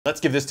Let's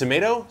give this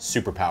tomato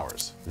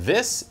superpowers.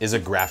 This is a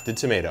grafted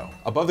tomato.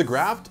 Above the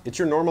graft, it's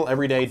your normal,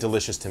 everyday,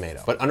 delicious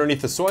tomato. But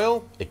underneath the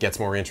soil, it gets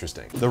more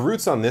interesting. The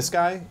roots on this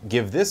guy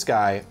give this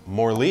guy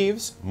more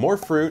leaves, more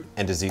fruit,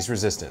 and disease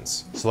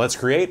resistance. So let's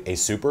create a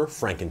super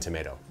Franken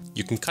tomato.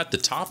 You can cut the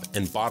top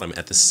and bottom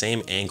at the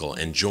same angle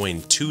and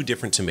join two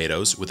different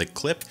tomatoes with a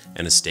clip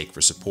and a stake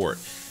for support.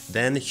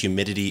 Then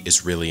humidity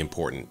is really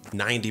important,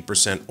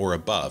 90% or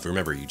above.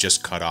 Remember, you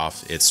just cut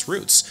off its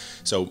roots.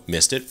 So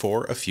mist it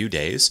for a few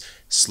days,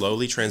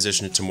 slowly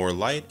transition it to more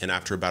light, and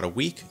after about a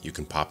week, you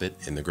can pop it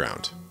in the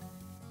ground.